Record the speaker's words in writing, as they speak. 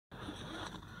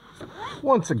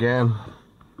Once again,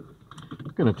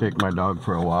 I'm gonna take my dog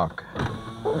for a walk.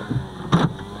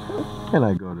 And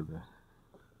I go to the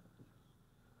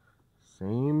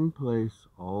same place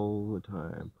all the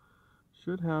time.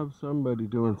 Should have somebody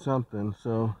doing something,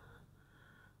 so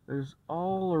there's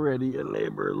already a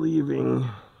neighbor leaving.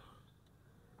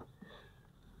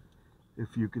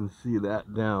 If you can see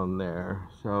that down there.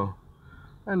 So,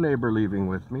 a neighbor leaving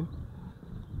with me.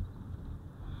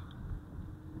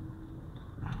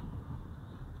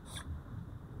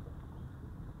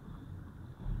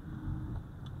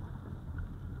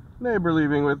 Neighbor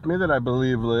leaving with me that I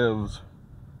believe lives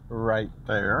right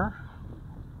there.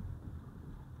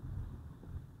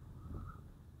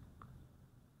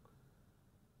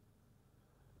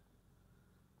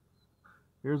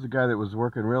 Here's a guy that was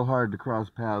working real hard to cross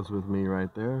paths with me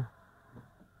right there.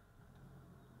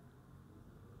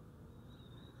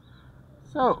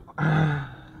 So,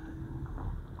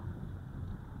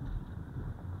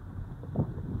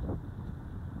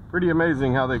 pretty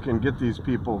amazing how they can get these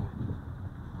people.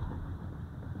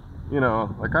 You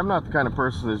know, like, I'm not the kind of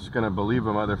person that's gonna believe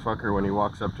a motherfucker when he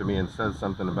walks up to me and says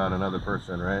something about another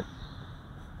person, right?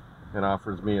 And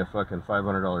offers me a fucking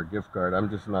 $500 gift card. I'm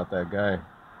just not that guy.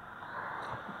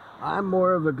 I'm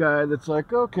more of a guy that's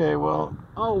like, okay, well,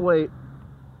 I'll wait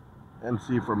and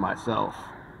see for myself.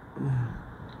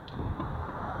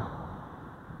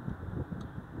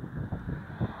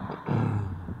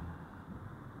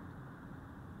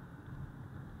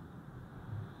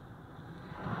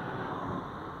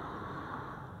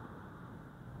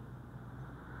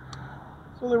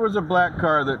 So there was a black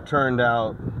car that turned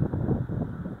out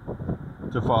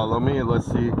to follow me, and let's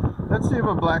see if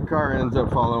a black car ends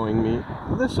up following me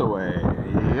this way.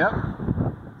 Yep.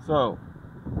 So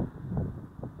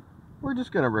we're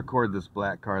just gonna record this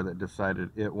black car that decided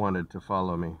it wanted to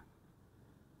follow me.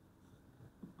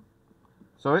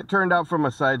 So it turned out from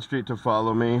a side street to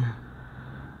follow me,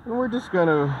 and we're just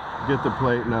gonna get the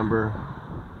plate number.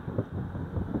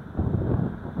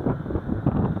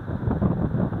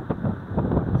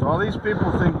 So all these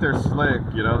people think they're slick,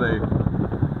 you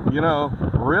know,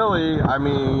 really, I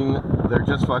mean, they're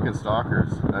just fucking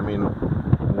stalkers. I mean,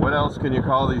 what else can you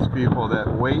call these people that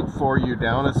wait for you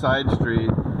down a side street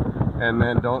and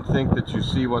then don't think that you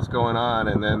see what's going on,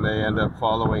 and then they end up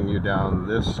following you down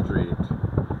this street,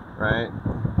 right?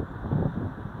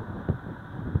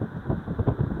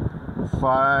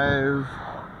 5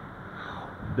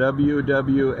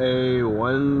 WWA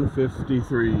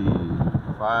 153.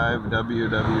 5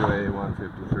 WWA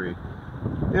 153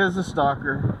 is a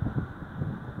stalker.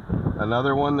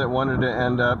 Another one that wanted to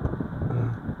end up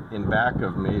in back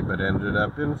of me, but ended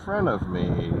up in front of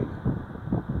me.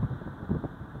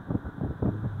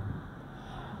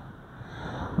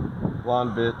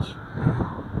 Blonde bitch.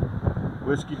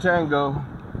 Whiskey Tango.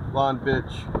 Blonde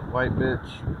bitch. White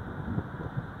bitch.